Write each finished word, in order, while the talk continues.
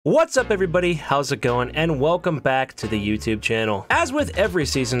What's up everybody, how's it going, and welcome back to the YouTube channel. As with every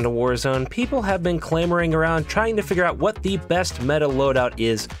season of Warzone, people have been clamoring around trying to figure out what the best meta loadout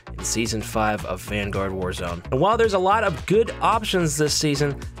is in Season 5 of Vanguard Warzone. And while there's a lot of good options this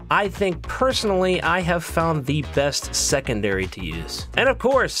season, I think personally I have found the best secondary to use. And of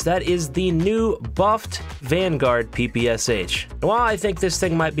course, that is the new buffed Vanguard PPSH. And while I think this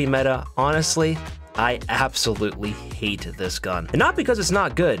thing might be meta, honestly, I absolutely hate this gun. And not because it's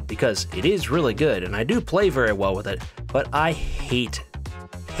not good, because it is really good and I do play very well with it, but I hate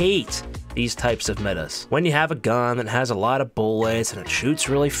these types of metas. When you have a gun that has a lot of bullets and it shoots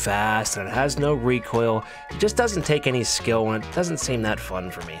really fast and it has no recoil, it just doesn't take any skill and it doesn't seem that fun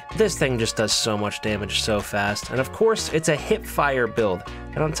for me. This thing just does so much damage so fast, and of course it's a hip fire build,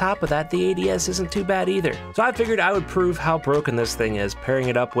 and on top of that the ADS isn't too bad either. So I figured I would prove how broken this thing is, pairing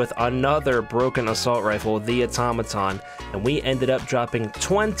it up with another broken assault rifle, the Automaton, and we ended up dropping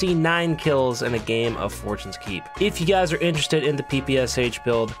 29 kills in a game of Fortune's Keep. If you guys are interested in the PPSH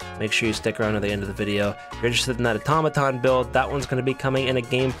build, make sure you stick around to the end of the video. If you're interested in that Automaton build, that one's going to be coming in a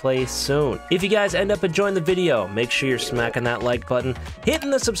gameplay soon. If you guys end up enjoying the video, make sure you're smacking that like button,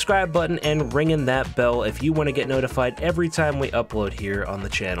 hitting the subscribe button, and ringing that bell if you want to get notified every time we upload here on the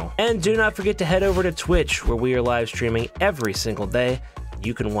channel. And do not forget to head over to Twitch, where we are live streaming every single day.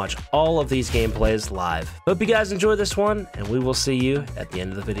 You can watch all of these gameplays live. Hope you guys enjoy this one, and we will see you at the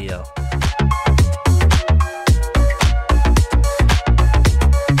end of the video.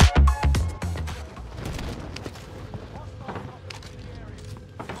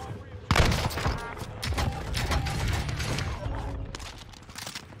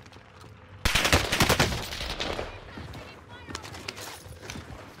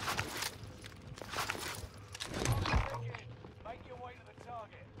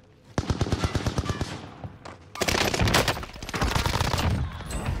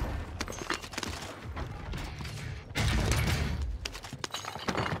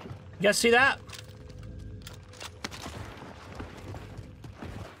 You guys see that?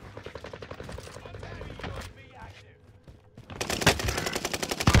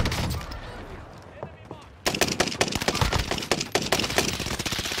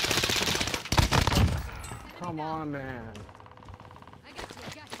 Come on, man.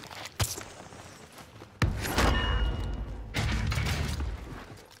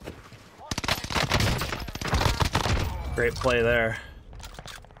 Great play there.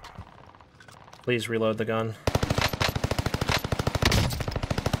 Please reload the gun.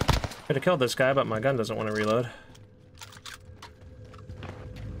 Could have killed this guy, but my gun doesn't want to reload.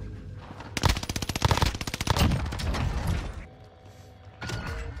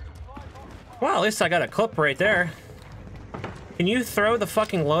 Well, at least I got a clip right there. Can you throw the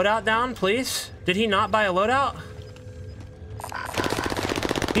fucking loadout down, please? Did he not buy a loadout?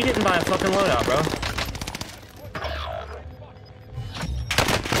 He didn't buy a fucking loadout, bro.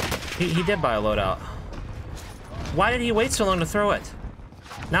 He did buy a loadout. Why did he wait so long to throw it?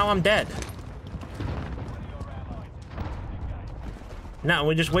 Now I'm dead. No,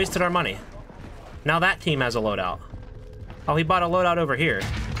 we just wasted our money. Now that team has a loadout. Oh, he bought a loadout over here.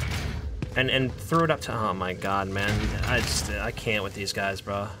 And threw it up to... Oh my god, man. I can't with these guys,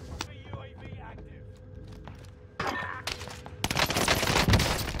 bro.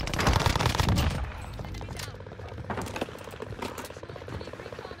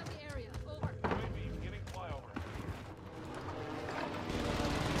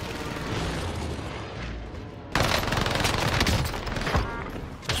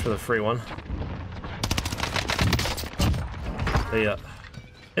 For the free one. Yeah.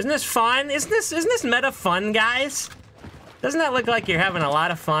 Isn't this fun? Isn't this meta fun, guys? Doesn't that look like you're having a lot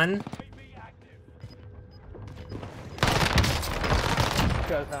of fun? This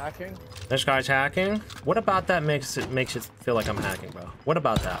guy's hacking. This guy's hacking? What about that makes it feel like I'm hacking, bro? What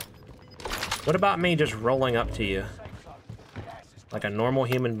about that? What about me just rolling up to you like a normal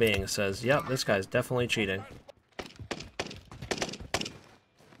human being says, yep, this guy's definitely cheating.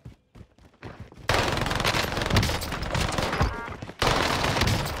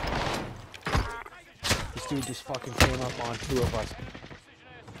 Dude just fucking came up on two of us.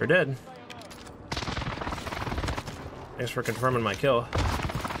 Sure did. Thanks for confirming my kill.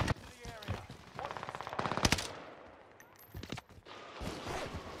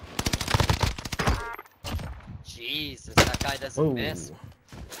 Jesus, that guy doesn't miss.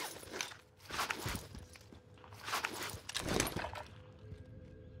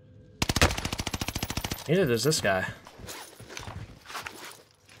 Neither does this guy.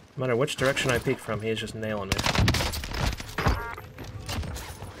 No matter which direction I peek from, he's just nailing me.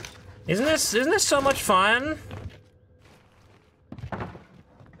 Isn't this so much fun?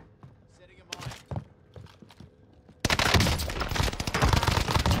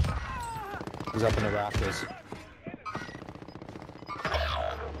 He's up in the rafters.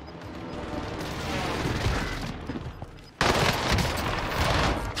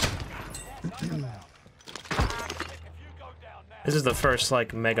 This is the first,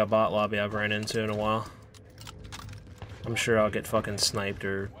 like, mega bot lobby I've ran into in a while. I'm sure I'll get fucking sniped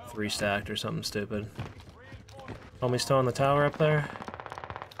or 3-stacked or something stupid. Homie still on the tower up there?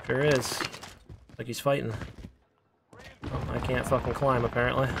 Sure is. Like he's fighting. Oh, I can't fucking climb,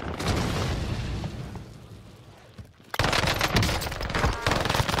 apparently.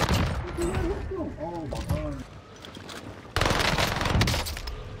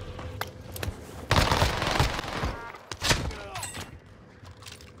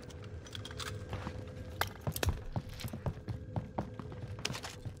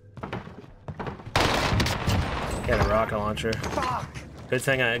 He had a rocket launcher. Good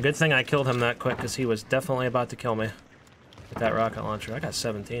thing I killed him that quick, because he was definitely about to kill me with that rocket launcher. I got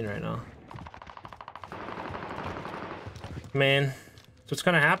 17 right now. Man, that's what's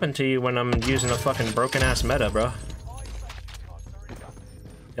gonna happen to you when I'm using a fucking broken ass meta, bro.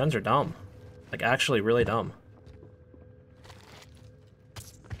 Guns are dumb. Like, actually really dumb.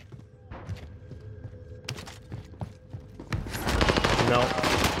 Nope.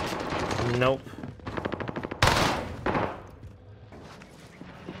 Nope.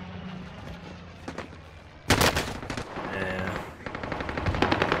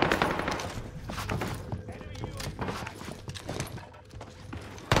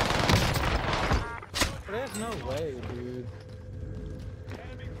 There's no way, dude.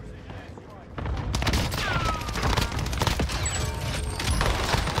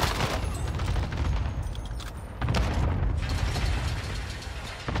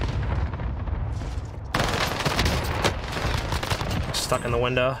 Stuck in the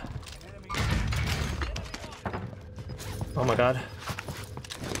window. Oh my god.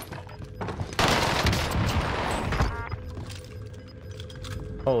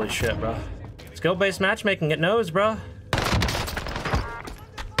 Holy shit, bro. Skill-based matchmaking, it knows, bro.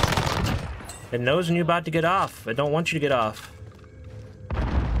 It knows when you're about to get off. It don't want you to get off.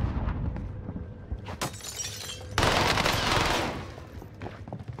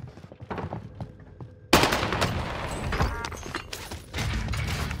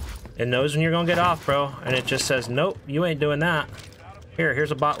 It knows when you're gonna get off, bro, and it just says, nope, you ain't doing that.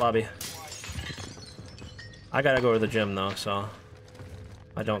 Here's a bot lobby. I gotta go to the gym, though, so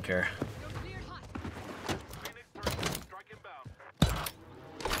I don't care.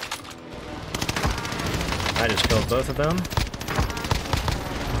 I just killed both of them.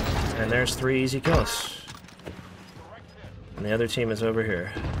 And there's 3 easy kills. And the other team is over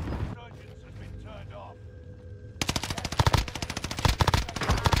here.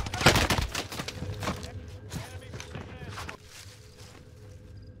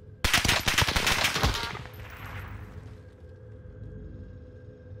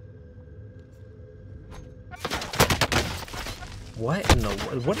 What in the...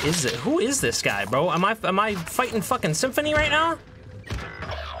 What is it? Who is this guy, bro? Am I fighting fucking Symphony right now?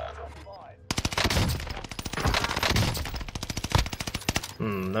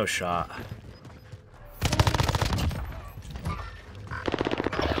 No shot.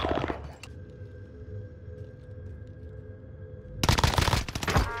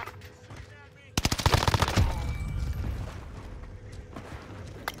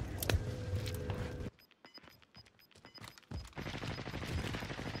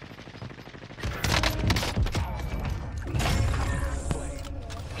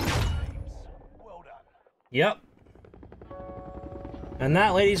 Yep. And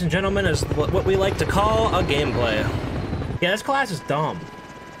that, ladies and gentlemen, is what we like to call a gameplay. Yeah, this class is dumb.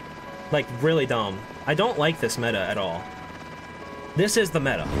 Like, really dumb. I don't like this meta at all. This is the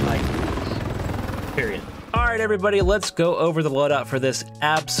meta. Like, period. Alright everybody, let's go over the loadout for this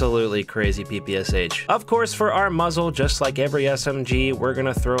absolutely crazy PPSH. Of course, for our muzzle, just like every SMG, we're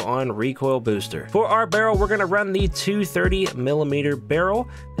gonna throw on recoil booster. For our barrel, we're gonna run the 230mm barrel.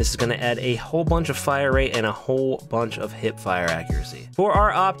 This is gonna add a whole bunch of fire rate and a whole bunch of hip fire accuracy. For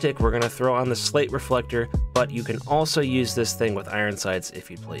our optic, we're gonna throw on the slate reflector, but you can also use this thing with iron sights if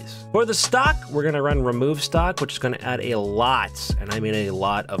you please. For the stock, we're gonna run remove stock, which is gonna add a lot, and I mean a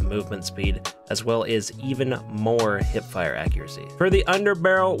lot, of movement speed, as well as even more hip fire accuracy. For the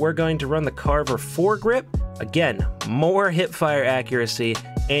underbarrel, we're going to run the Carver foregrip. Again, more hip fire accuracy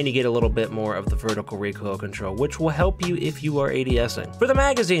and you get a little bit more of the vertical recoil control, which will help you if you are ADSing. For the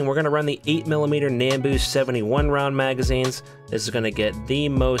magazine, we're going to run the 8mm Nambu 71 round magazines. This is going to get the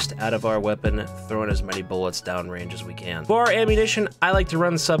most out of our weapon, throwing as many bullets downrange as we can. For our ammunition, I like to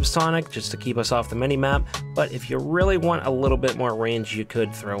run subsonic just to keep us off the minimap, but if you really want a little bit more range, you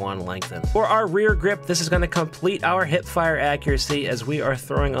could throw on lengthen. For our rear grip, this is going to complete our hip fire accuracy as we are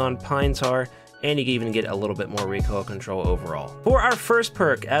throwing on pine tar, and you can even get a little bit more recoil control overall. For our first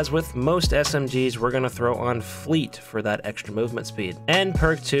perk, as with most SMGs, we're going to throw on Fleet for that extra movement speed. And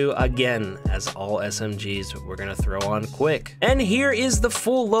perk 2, again, as all SMGs, we're going to throw on Quick. And here is the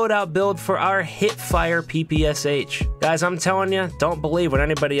full loadout build for our hip-fire PPSH. Guys, I'm telling you, don't believe what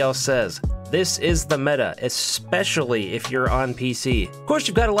anybody else says. This is the meta, especially if you're on PC. Of course,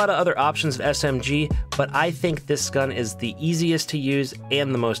 you've got a lot of other options of SMG, but I think this gun is the easiest to use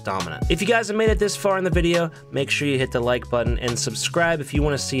and the most dominant. If you guys have made it this far in the video, make sure you hit the like button and subscribe if you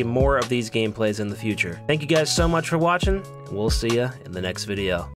want to see more of these gameplays in the future. Thank you guys so much for watching, and we'll see you in the next video.